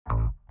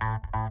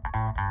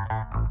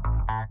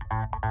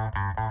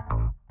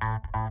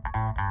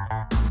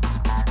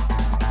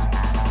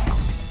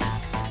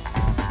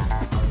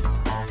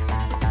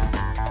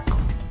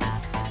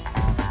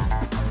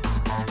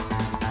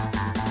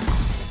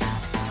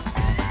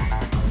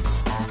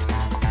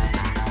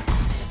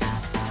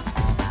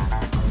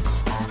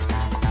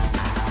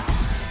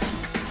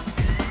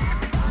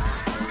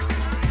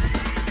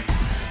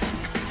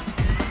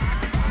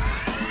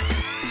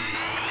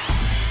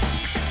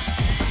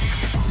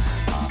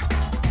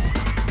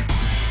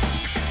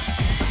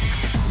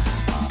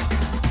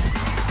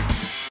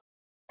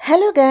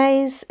Hello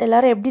guys,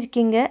 எல்லாரும் எப்படி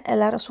இருக்கீங்க?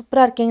 எல்லாரும்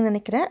சூப்பரா இருக்கீங்கன்னு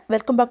நினைக்கிறேன்.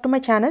 Welcome back to my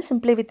channel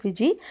simply with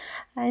Viji.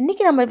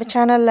 இன்னைக்கு நம்ம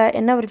சேனல்ல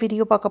என்ன ஒரு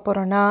வீடியோ பார்க்க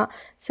போறோம்னா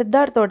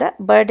சித்தார்த்தோட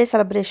பர்த்டே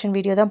செலிப்ரேஷன்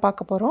வீடியோ தான்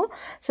பார்க்க போறோம்.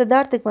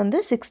 சித்தார்த்துக்கு வந்து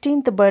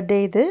 16th பர்த்டே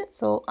இது.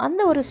 ஸோ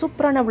அந்த ஒரு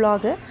சூப்பரான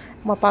vlog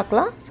நம்ம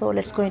பார்க்கலாம். So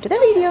let's go into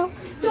the video.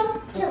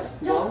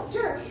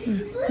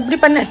 இப்படி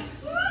பண்ணு.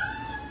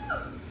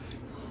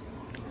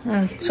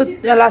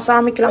 எல்லா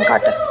சாமிக்கெல்லாம்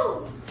காட்டு.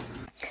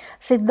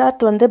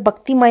 சித்தார்த் வந்து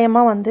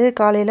பக்திமயமாக வந்து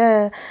காலையில்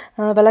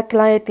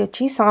விளக்கெலாம் ஏற்றி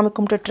வச்சு சாமி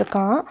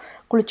கும்பிட்டுட்ருக்கான்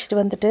குளிச்சுட்டு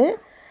வந்துட்டு.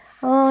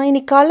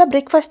 இன்றைக்கி காலைல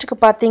பிரேக்ஃபாஸ்ட்டுக்கு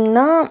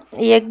பார்த்திங்கன்னா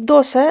எக்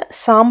தோசை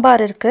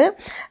சாம்பார் இருக்குது.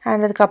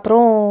 அண்ட்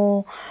அதுக்கப்புறம்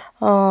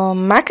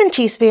மேக் அண்ட்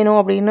சீஸ் வேணும்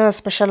அப்படின்னு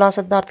ஸ்பெஷலாக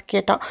சித்தார்த்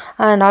கேட்டான்.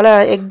 அதனால்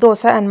egg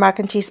dosa and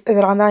make and cheese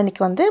இதெல்லாம் தான்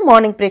இன்றைக்கி வந்து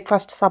மார்னிங்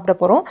பிரேக்ஃபாஸ்ட் சாப்பிட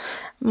போகிறோம்.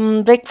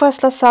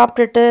 பிரேக்ஃபாஸ்ட்டில்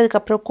சாப்பிட்டுட்டு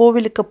அதுக்கப்புறம்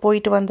கோவிலுக்கு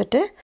போயிட்டு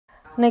வந்துட்டு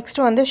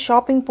நெக்ஸ்ட்டு வந்து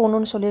ஷாப்பிங்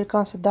போகணுன்னு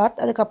சொல்லியிருக்கான் சித்தார்த்.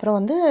 அதுக்கப்புறம்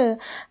வந்து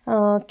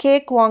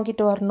கேக்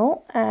வாங்கிட்டு வரணும்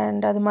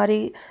அண்ட் அது மாதிரி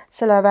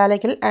சில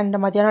வேலைகள் அண்ட்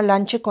மத்தியானம்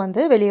லஞ்சுக்கு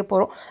வந்து வெளியே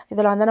போகிறோம்.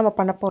 இதெல்லாம் தான் நம்ம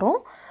பண்ண போகிறோம்.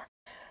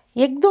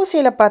 எக்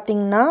தோசையில்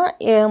பார்த்திங்கன்னா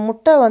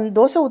முட்டை வந்து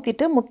தோசை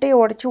ஊற்றிட்டு முட்டையை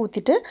உடச்சி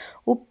ஊற்றிட்டு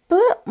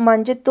உப்பு,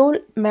 மஞ்சத்தூள்,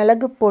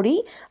 மிளகு பொடி,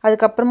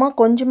 அதுக்கப்புறமா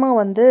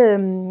கொஞ்சமாக வந்து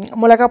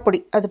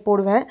மிளகாப்பொடி அது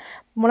போடுவேன்.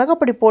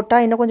 மிளகாப்பொடி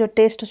போட்டால் இன்னும் கொஞ்சம்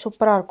டேஸ்ட்டு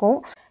சூப்பராக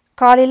இருக்கும்.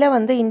 காலையில்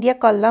வந்து இந்தியா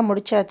கால்லாம்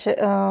முடிச்சாச்சு.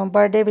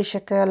 பர்த்டே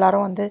விஷுக்கு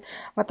எல்லோரும் வந்து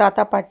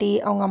தாத்தா பாட்டி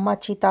அவங்க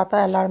அம்மாச்சி தாத்தா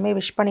எல்லாருமே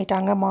விஷ்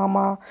பண்ணிட்டாங்க,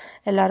 மாமா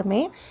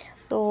எல்லாருமே.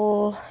 ஸோ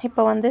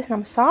இப்போ வந்து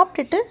நம்ம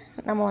சாப்பிட்டுட்டு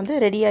நம்ம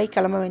வந்து ரெடியாகி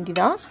கிளம்ப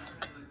வேண்டியதான்.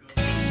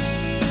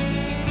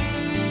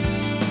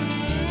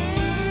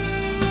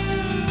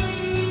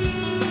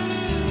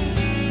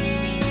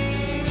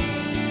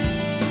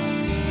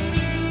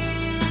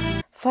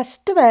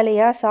 ஃபஸ்ட்டு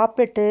வேலையாக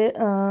சாப்பிட்டுட்டு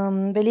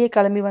வெளியே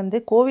கிளம்பி வந்து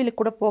கோவிலுக்கு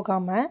கூட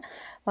போகாமல்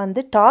வந்து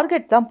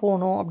டார்கெட் தான்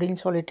போகணும் அப்படின்னு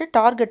சொல்லிட்டு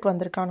டார்கெட்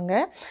வந்திருக்கானுங்க.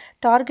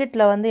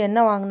 டார்கெட்டில் வந்து என்ன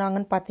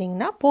வாங்கினாங்கன்னு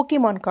பார்த்தீங்கன்னா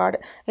போக்கிமான் கார்டு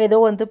ஏதோ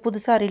வந்து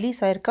புதுசாக ரிலீஸ்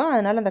ஆகிருக்கா.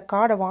 அதனால் அந்த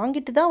கார்டை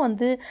வாங்கிட்டு தான்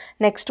வந்து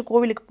நெக்ஸ்ட்டு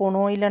கோவிலுக்கு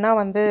போகணும், இல்லைனா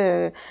வந்து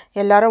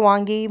எல்லோரும்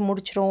வாங்கி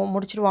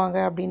முடிச்சிருவாங்க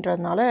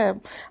அப்படின்றதுனால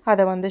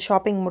அதை வந்து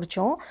ஷாப்பிங்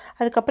முடித்தோம்.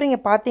 அதுக்கப்புறம்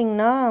இங்கே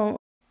பார்த்தீங்கன்னா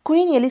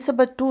குயின்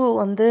எலிசபெத் II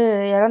வந்து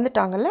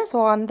இறந்துட்டாங்கல்ல. ஸோ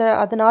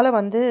அதனால்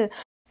வந்து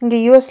இங்கே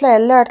யூஎஸில்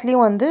எல்லா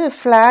இடத்துலையும் வந்து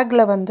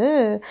ஃப்ளாகில் வந்து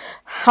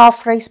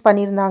ஹாஃப் ரைஸ்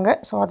பண்ணியிருந்தாங்க.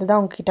 ஸோ அதுதான்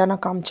உங்ககிட்ட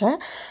நான் காமிச்சேன்.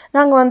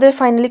 நாங்கள் வந்து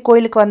ஃபைனலி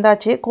கோயிலுக்கு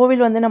வந்தாச்சு.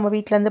 கோவில் வந்து நம்ம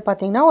வீட்டிலேருந்து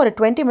பார்த்திங்கன்னா ஒரு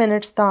 20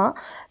 மினிட்ஸ் தான்,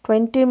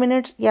 20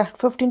 மினிட்ஸ்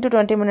 15 to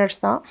 20 மினிட்ஸ்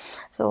தான்.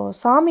 ஸோ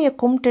சாமியை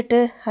கும்பிட்டுட்டு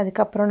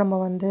அதுக்கப்புறம் நம்ம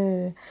வந்து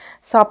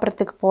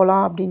சாப்பிட்றதுக்கு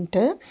போகலாம்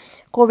அப்படின்ட்டு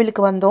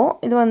கோவிலுக்கு வந்தோம்.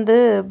 இது வந்து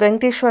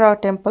வெங்கடேஸ்வரா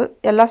டெம்பிள்,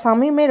 எல்லா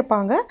சாமியுமே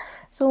இருப்பாங்க.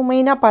 ஸோ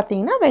மெயினாக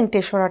பார்த்தீங்கன்னா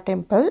வெங்கடேஸ்வரா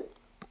டெம்பிள்.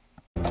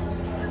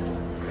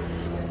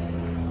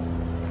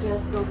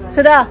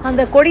 சுதா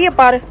அந்த கொடியை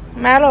பாரு,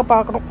 மேலே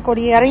பார்க்கணும்,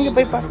 கொடியை இறங்கி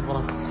போய் பாரு.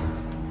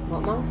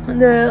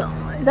 அந்த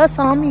இதான்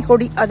சாமி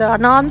கொடி, அதை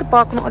நான் வந்து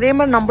பார்க்கணும். அதே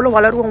மாதிரி நம்மளும்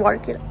வளருவோம்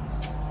வாழ்க்கையில்.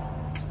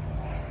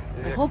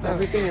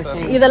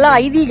 இதெல்லாம்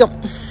ஐதீகம்.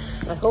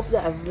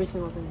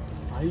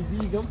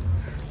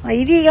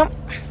 ஐதீகம்.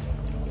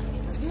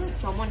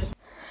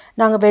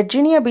 நாங்கள்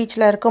வெர்ஜீனியா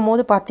பீச்சில் இருக்கும்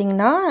போது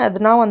பார்த்திங்கன்னா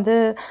அதுனா வந்து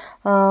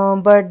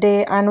பர்த்டே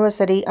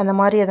ஆனிவர்சரி அந்த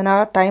மாதிரி எதனா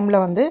டைமில்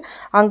வந்து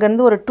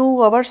அங்கேருந்து ஒரு 2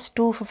 hours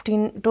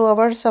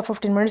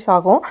 15 minutes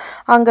ஆகும்.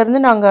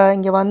 அங்கேருந்து நாங்கள்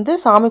இங்கே வந்து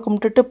சாமி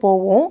கும்பிட்டுட்டு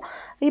போவோம்.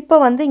 இப்போ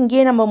வந்து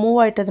இங்கேயே நம்ம மூவ்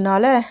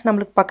ஆகிட்டதுனால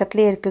நம்மளுக்கு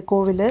பக்கத்துலேயே இருக்குது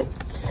கோவில்.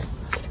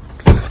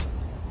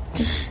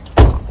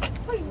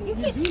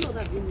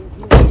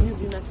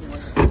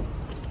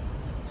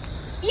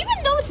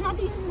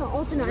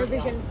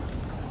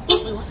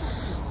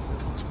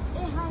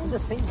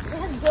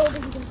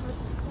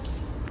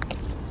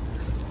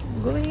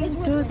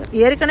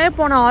 ஏற்கனவே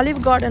போன ஆலிவ்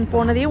கார்டன்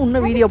போனதே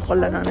இன்னும் வீடியோ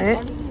போடல நான்.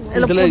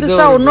 இதில்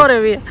புதுசாக இன்னொரு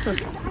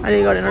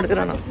ஆலிவ் கார்டன்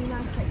எடுக்கிறேன் நான்.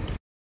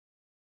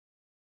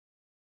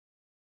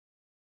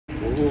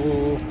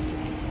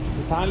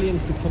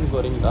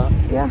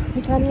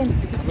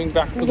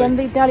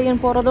 இங்கேருந்து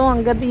இட்டாலியன் போகிறதும்,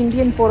 அங்கேருந்து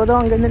இந்தியன் போகிறதும்,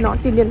 அங்கேருந்து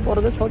நார்த் இந்தியன்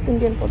போகிறது, சவுத்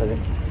இந்தியன் போகிறது,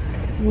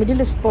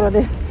 மிடில் ஈஸ்ட்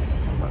போகிறது.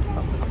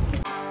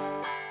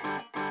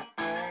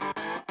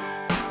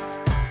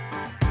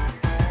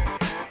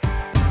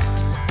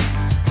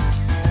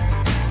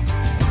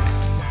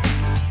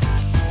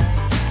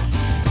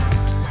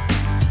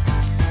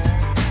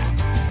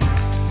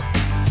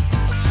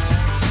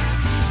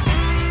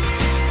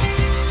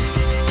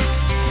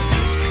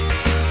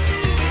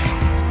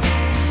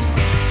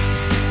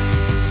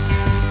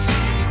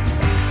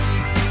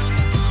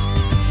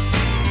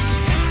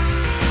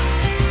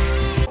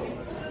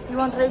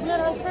 want regular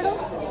Alfredo?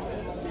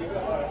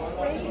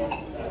 Thank you.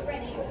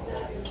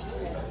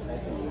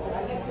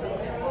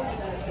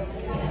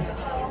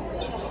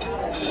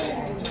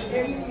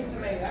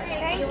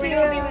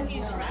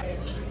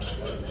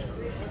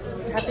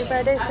 Happy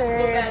birthday, sir.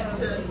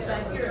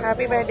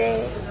 Happy birthday.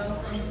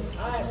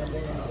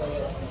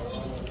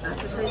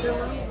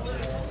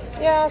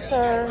 Yeah,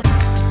 sir.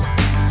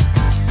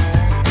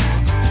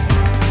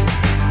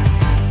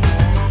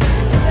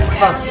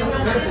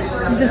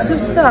 This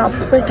is the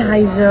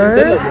appetizer.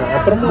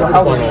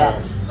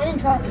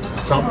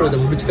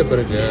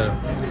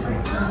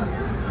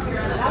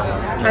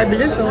 I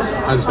believe so.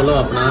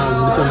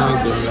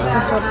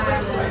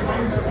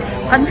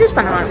 Confused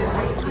panna.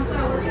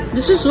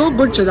 This is so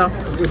good, Chida.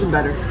 This is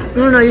better.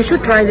 No, you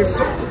should try this.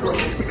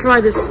 Try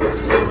this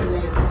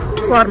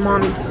for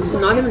mommy. This is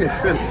not even a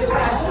shrimp.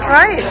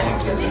 Try it.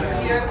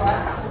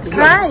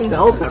 Try.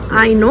 Bell pepper.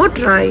 I know.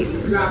 Try.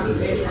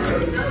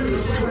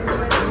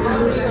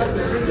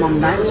 Mom,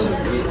 nice.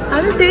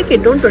 I will take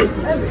it. Don't worry.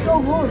 It's so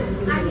good.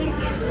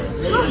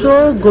 So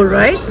good,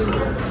 right?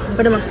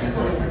 Padma.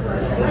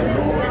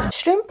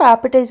 Shrimp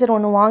appetizer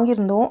ஒன்று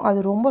வாங்கியிருந்தோம். அது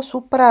ரொம்ப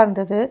சூப்பராக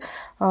இருந்தது.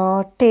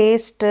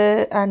 Taste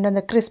and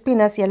அந்த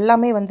crispiness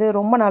எல்லாமே வந்து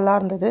ரொம்ப நல்லா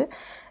இருந்தது.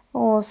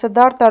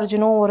 சித்தார்த்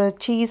அர்ஜுனும் ஒரு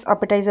சீஸ்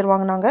appetizer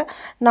வாங்கினாங்க.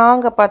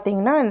 நாங்கள்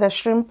பார்த்தீங்கன்னா இந்த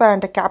ஷ்ரிம்ப்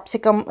அண்ட்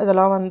கேப்சிகம்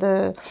இதெல்லாம் வந்து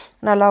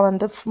நல்லா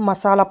வந்து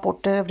மசாலா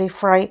போட்டு அப்படியே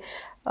ஃப்ரை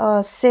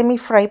செமி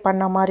ஃப்ரை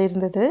பண்ண மாதிரி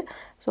இருந்தது.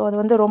 ஸோ அது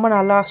வந்து ரொம்ப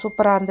நல்லா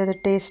சூப்பராக இருந்தது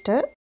taste.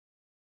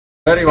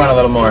 Where do you want a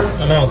little more?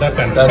 No, that's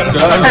it. That's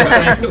good.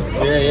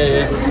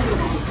 Yeah.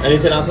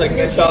 Anything else I can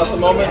get you at the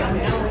moment?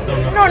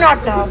 No, not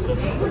now.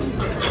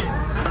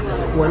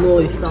 When will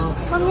he stop?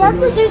 Mom, you have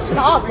to say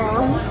stop,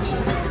 Mom.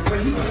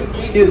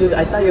 Dude,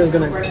 I thought you were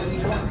gonna.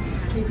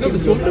 No,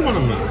 this one to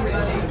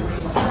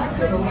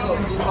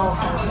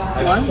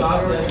one.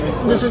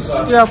 This is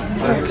your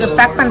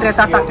pack பண்ணுற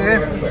தாத்தாக்கு.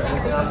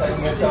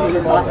 இது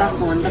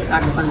தாத்தாக்கு வந்து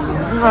pack பண்ணுங்க.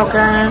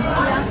 Okay.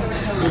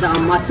 இது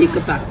அம்மாச்சிக்கு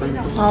pack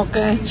பண்ணுங்க.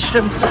 Okay.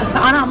 Shrimp.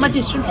 ஆனா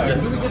அம்மாச்சி shrimp.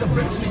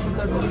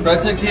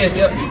 Breadsticks here.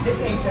 Yep.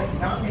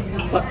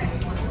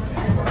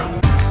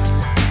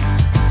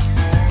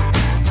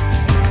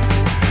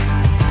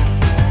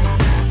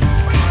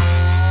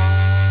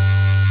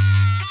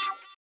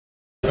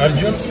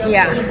 Arjun?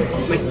 Yeah.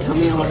 My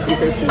tummy all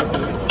feels.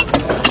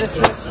 This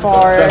is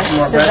for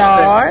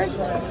Siddharth.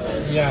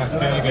 Yeah,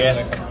 can you get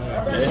it?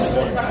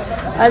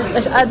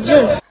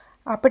 Arjun.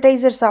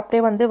 appetizer சாப்பிட்டே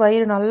வந்து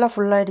வயிறு நல்லா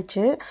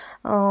ஃபுல்லாகிடுச்சு.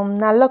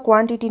 நல்ல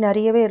குவான்டிட்டி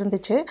நிறையவே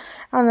இருந்துச்சு.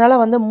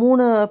 அதனால் வந்து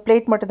 3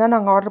 பிளேட் மட்டும்தான்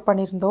நாங்கள் ஆர்டர்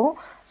பண்ணியிருந்தோம்.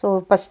 ஸோ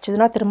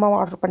பசிச்சதுன்னா திரும்ப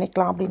ஆர்டர்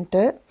பண்ணிக்கலாம்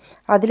அப்படின்ட்டு.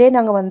 அதிலே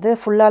நாங்கள் வந்து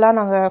ஃபுல்லாலாம்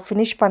நாங்கள்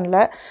ஃபினிஷ் பண்ணல.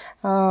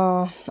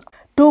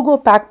 டூ கோ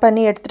பேக்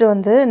பண்ணி எடுத்துகிட்டு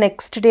வந்து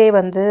நெக்ஸ்ட் டே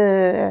வந்து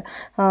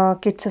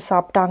கிட்ஸு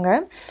சாப்பிட்டாங்க.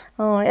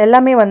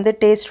 எல்லாமே வந்து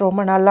டேஸ்ட்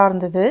ரொம்ப நல்லா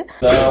இருந்தது.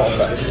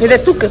 இதை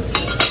தூக்கு.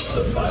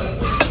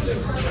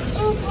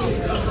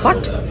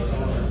 வாட்?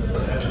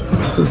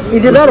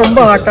 இதுதான் ரொம்ப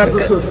ஹாட்டாக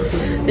இருக்குது.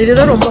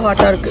 இதுதான் ரொம்ப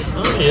ஹாட்டாக இருக்குது.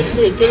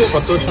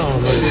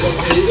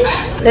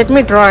 Let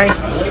me try.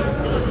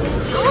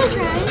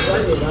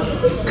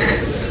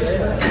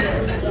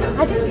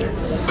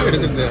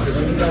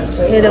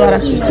 இது வர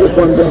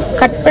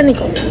கட்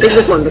பண்ணிக்கோ.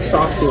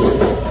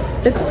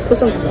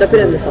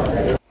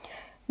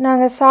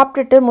 நாங்கள்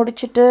சாப்பிட்டுட்டு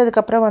முடிச்சுட்டு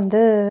அதுக்கப்புறம்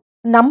வந்து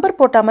நம்பர்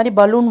போட்ட மாதிரி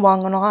பலூன்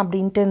வாங்கணும்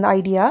அப்படின்ட்டு இந்த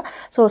ஐடியா.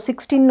 ஸோ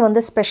 16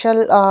 வந்து ஸ்பெஷல்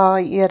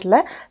இயரில்.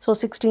 So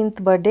 16th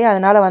birthday.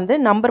 அதனால் வந்து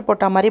நம்பர்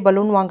போட்ட மாதிரி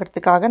பலூன்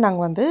வாங்குறதுக்காக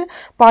நாங்கள் வந்து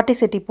பார்ட்டி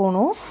சிட்டி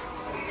போனோம்.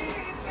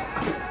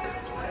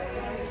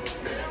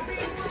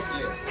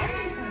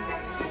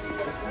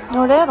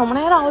 ரொம்ப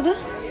நேரம் ஆகுது.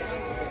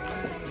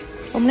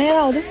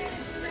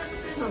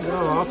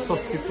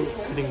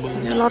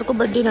 எல்லாருக்கும்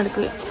பர்த்டே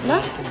நடக்குது இல்லை?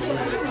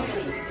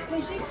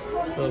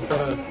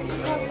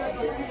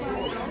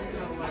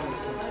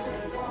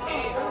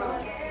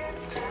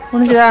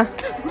 முடிஞ்சுதா?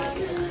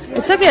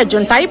 It's okay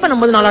Arjun. டைப்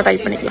பண்ணும்போது நல்லா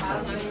டைப் பண்ணிக்கலாம்.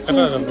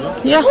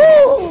 யா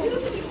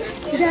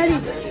Daddy,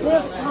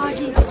 look,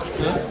 Haji.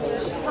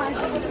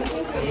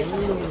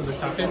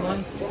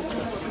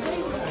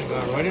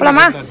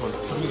 போலாமா?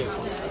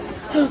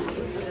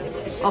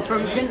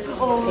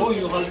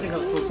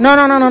 No,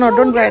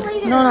 don't go ahead.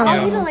 No.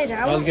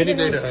 I'll get it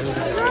later.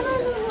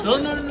 No.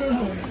 I'll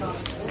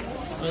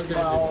get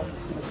it.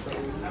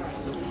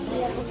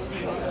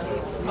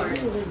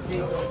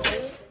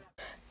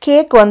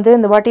 Cake வந்து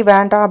இந்த வாட்டி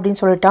வேண்டாம்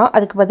அப்படின்னு சொல்லிட்டான்.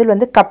 அதுக்கு பதில்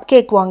வந்து கப்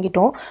கேக்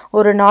வாங்கிட்டோம்.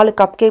 ஒரு 4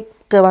 கப்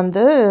கேக்கு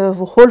வந்து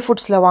ஹோல்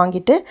ஃபுட்ஸில்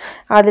வாங்கிட்டு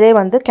அதிலே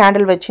வந்து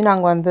கேண்டில் வச்சு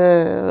நாங்கள் வந்து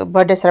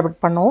பர்த்டே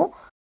செலிப்ரேட் பண்ணோம்.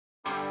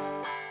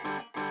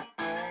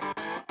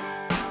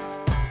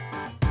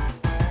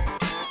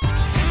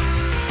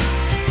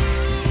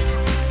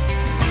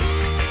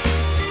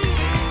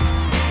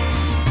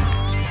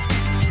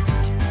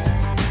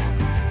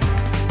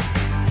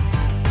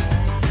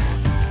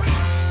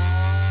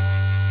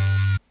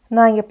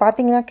 நான் இங்கே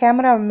பார்த்தீங்கன்னா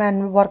cameraman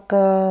work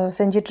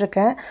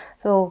செஞ்சிட்ருக்கேன்.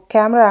 So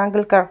camera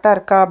angle கரெக்டாக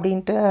இருக்கா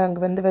அப்படின்ட்டு அங்கே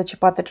வந்து வச்சு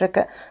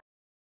பார்த்துட்ருக்கேன்.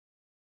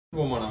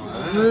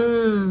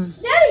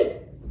 Daddy!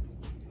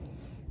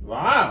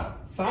 Wow!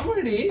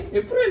 Somebody,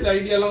 எப்படி இந்த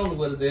ஐடியாலாம்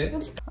உங்களுக்கு வருது?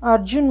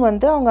 அர்ஜுன்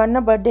வந்து அவங்க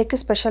அண்ணன் பர்த்டேக்கு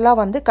ஸ்பெஷலாக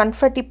வந்து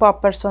கன்ஃபெட்டி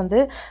பாப்பர்ஸ் வந்து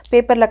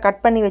பேப்பரில்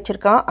கட் பண்ணி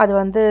வச்சுருக்கான். அது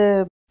வந்து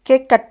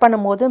கேக் கட்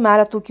பண்ணும்போது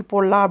மேலே தூக்கி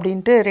போடலாம்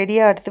அப்படின்ட்டு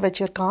ரெடியாக எடுத்து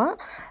வச்சுருக்கான்.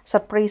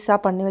 சர்ப்ரைஸாக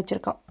பண்ணி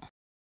வச்சுருக்கான்.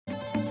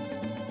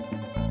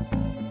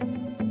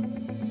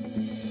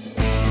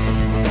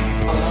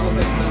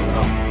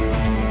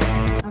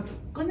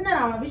 கொஞ்ச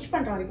நேரம் அவன் விஷ்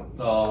பண்ணுற வரைக்கும்.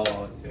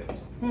 சரி.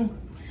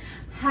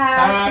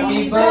 Happy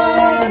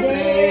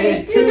birthday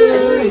to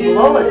you.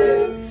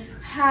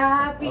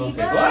 Happy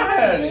Okay, go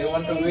ahead. You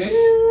want to wish?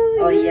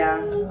 Oh yeah.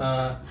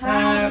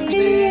 Happy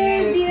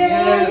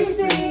dear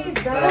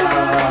Sita.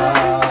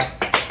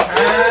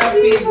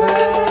 Happy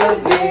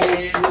birthday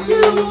to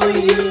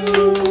you.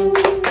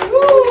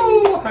 Woo!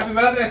 Happy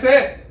birthday, say.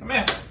 Come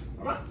here.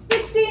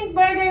 16th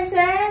birthday,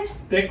 sir.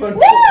 Take one.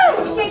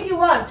 Which cake you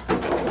want?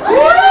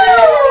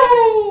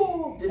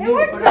 Didn't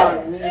even put it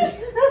on me.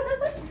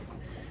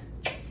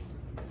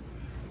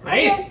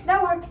 Nice. That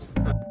worked.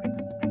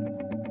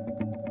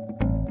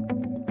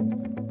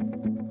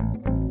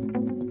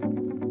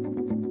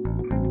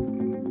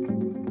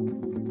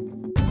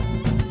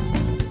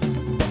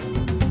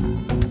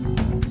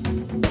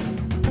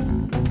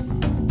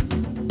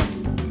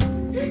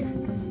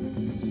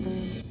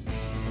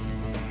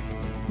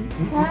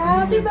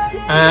 Happy birthday.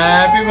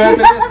 Happy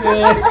birthday,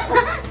 say.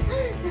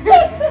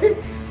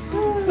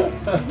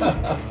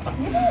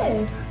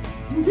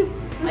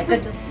 I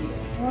could just eat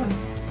it.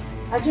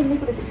 Arjun, you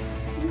put it.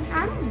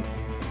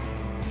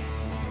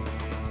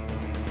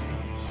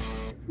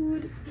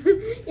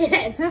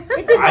 Yes.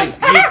 I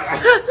eat.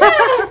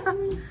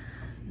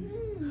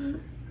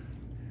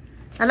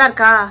 நல்லா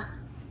இருக்கா?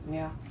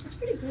 Yeah.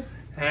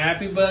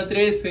 Happy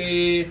birthday, say.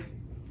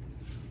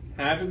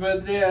 Happy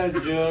birthday,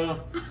 Arjun.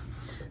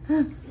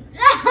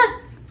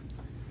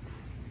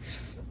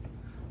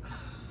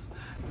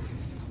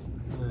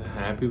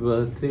 Happy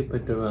birthday,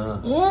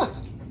 Petra.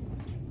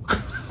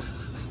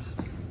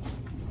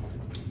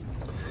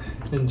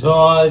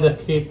 Enjoy the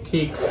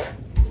cake.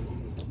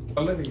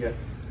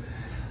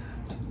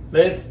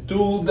 Let's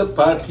do the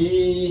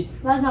party.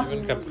 That's not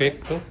Even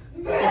cupcake too?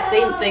 It's the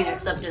same thing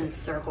except in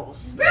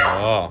circles.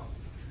 Oh.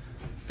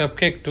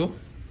 Cupcake too?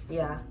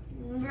 Yeah.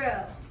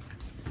 bro.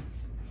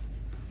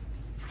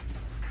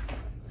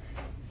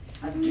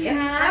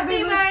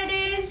 Happy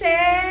birthday,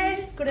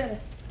 sir. Kudu.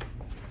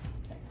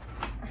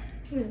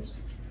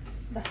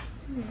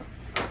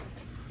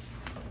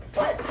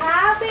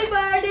 Happy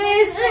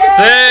birthday, sir.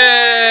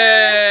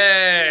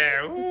 Say!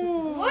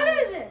 What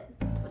is it?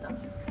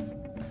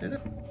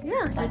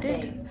 Yeah, That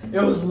day. It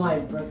was my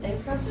birthday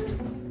present.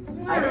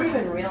 I didn't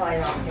even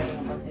realize I was getting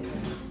a birthday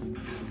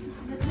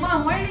present.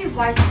 Mom, why did you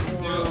buy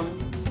something? Mom?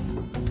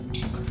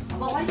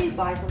 Mom, why did you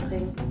buy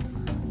something?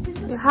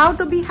 You have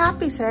to be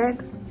happy, sir.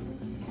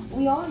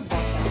 We all bought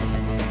that.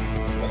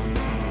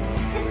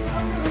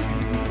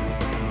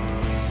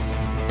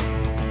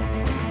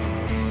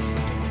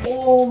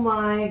 Oh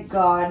my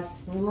god.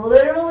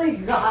 Literally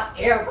got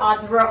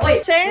AirPods, bro.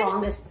 Wait, Say?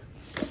 longest.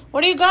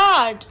 What do you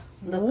got?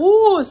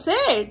 Ooh,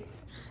 Sid.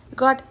 You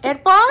got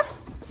AirPod?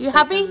 You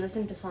happy?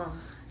 Listen to songs.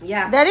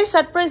 Yeah. There is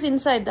surprise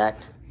inside that.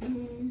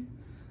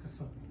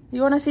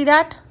 You wanna see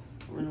that?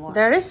 And what?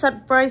 There is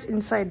surprise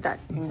inside that.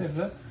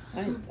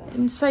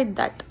 Inside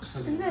that.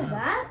 Is it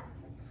that?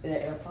 The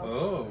AirPods.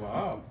 Oh,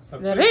 wow.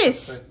 Surprise, There is.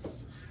 surprise.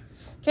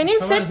 Can you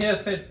Come sit? on here,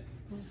 sit.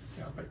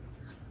 Yeah, but-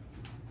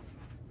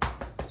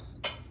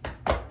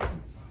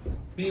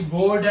 Be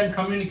bold and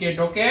communicate,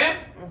 okay?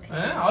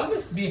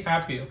 Always be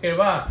happy, okay?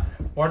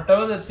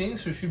 Whatever the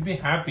things, you should be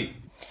happy.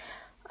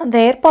 அந்த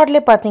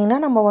ஏர்பாட்லேயே பார்த்தீங்கன்னா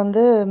நம்ம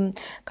வந்து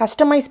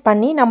customise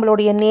பண்ணி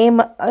நம்மளுடைய name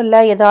இல்லை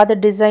ஏதாவது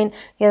design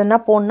எதனா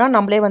போடனா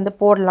நம்மளே வந்து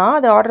போடலாம்.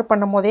 அது ஆர்டர்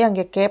பண்ணும் போதே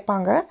அங்கே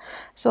கேட்பாங்க.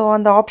 ஸோ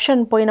அந்த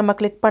ஆப்ஷன் போய் நம்ம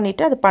கிளிக்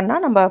பண்ணிவிட்டு அது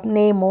பண்ணால் நம்ம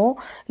நேமோ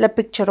இல்லை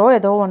பிக்சரோ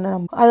ஏதோ ஒன்று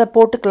நம்ம அதை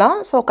போட்டுக்கலாம்.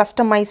 ஸோ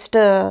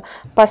கஸ்டமைஸ்டு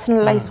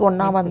பர்சனலைஸ்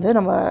ஒன்றா வந்து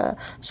நம்ம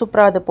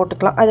சூப்பராக அதை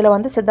போட்டுக்கலாம். அதில்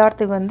வந்து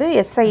சித்தார்த்துக்கு வந்து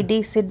SID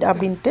சிட்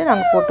அப்படின்ட்டு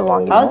நாங்கள் போட்டு How is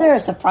வாங்கிடுவோம். there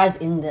a surprise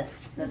in this?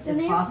 That's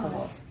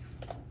impossible.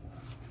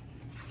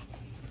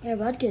 Yeah,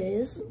 vodka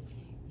is.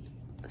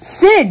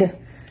 Chit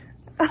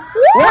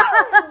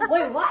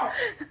Wait, what?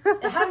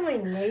 It has my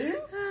name?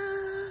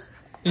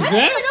 Is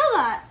I it? know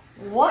that.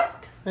 What?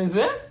 Is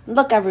it?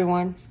 Look,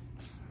 everyone.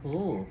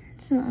 Oh.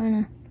 It's not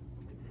Anna.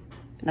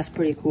 That's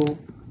pretty cool.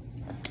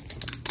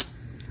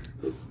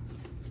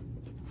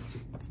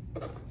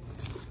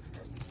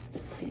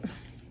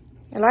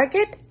 You like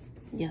it?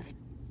 Yes.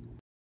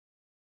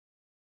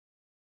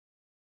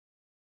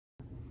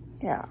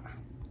 Yeah.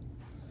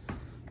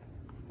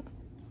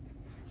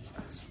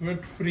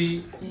 Sweat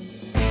free.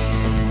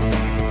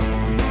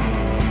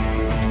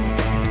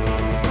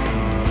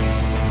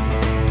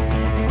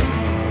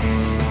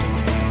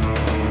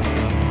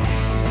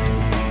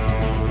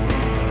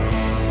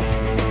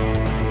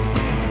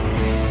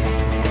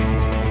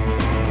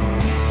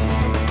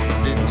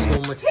 Did so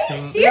much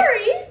thing.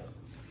 Siri?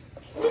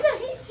 Is that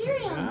Hey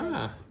Siri on?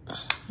 Ah.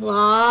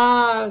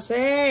 Wow,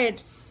 sad.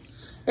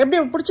 எப்படி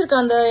பிடிச்சிருக்கா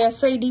அந்த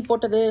SID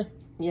போட்டது?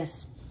 Yes.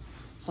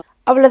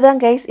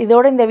 அவ்வளோதான் guys,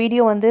 இதோட இந்த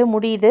video வந்து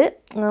முடியுது.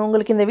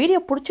 உங்களுக்கு இந்த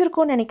வீடியோ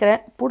பிடிச்சிருக்கும்னு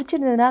நினைக்கிறேன்.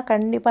 பிடிச்சிருந்ததுன்னா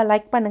கண்டிப்பாக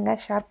லைக் பண்ணுங்கள்,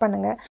 ஷேர்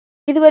பண்ணுங்கள்.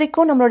 இது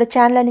வரைக்கும் நம்மளோட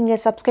சேனலை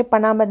நீங்கள் சப்ஸ்கிரைப்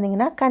பண்ணாமல்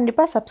இருந்தீங்கன்னா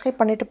கண்டிப்பாக சப்ஸ்கிரைப்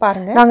பண்ணிவிட்டு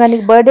பாருங்கள். நாங்கள்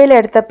அன்றைக்கி பர்த்டேயில்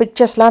எடுத்த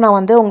பிக்சர்ஸ்லாம் நான்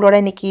வந்து உங்களோட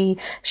இன்றைக்கி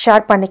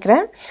ஷேர்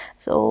பண்ணிக்கிறேன்.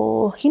 ஸோ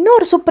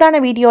இன்னொரு சூப்பரான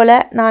வீடியோவில்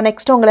நான்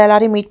நெக்ஸ்ட்டு உங்களை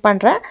எல்லோரையும் மீட்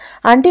பண்ணுறேன்.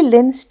 Until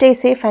then, stay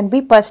safe and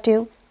be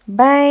positive.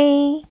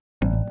 Bye.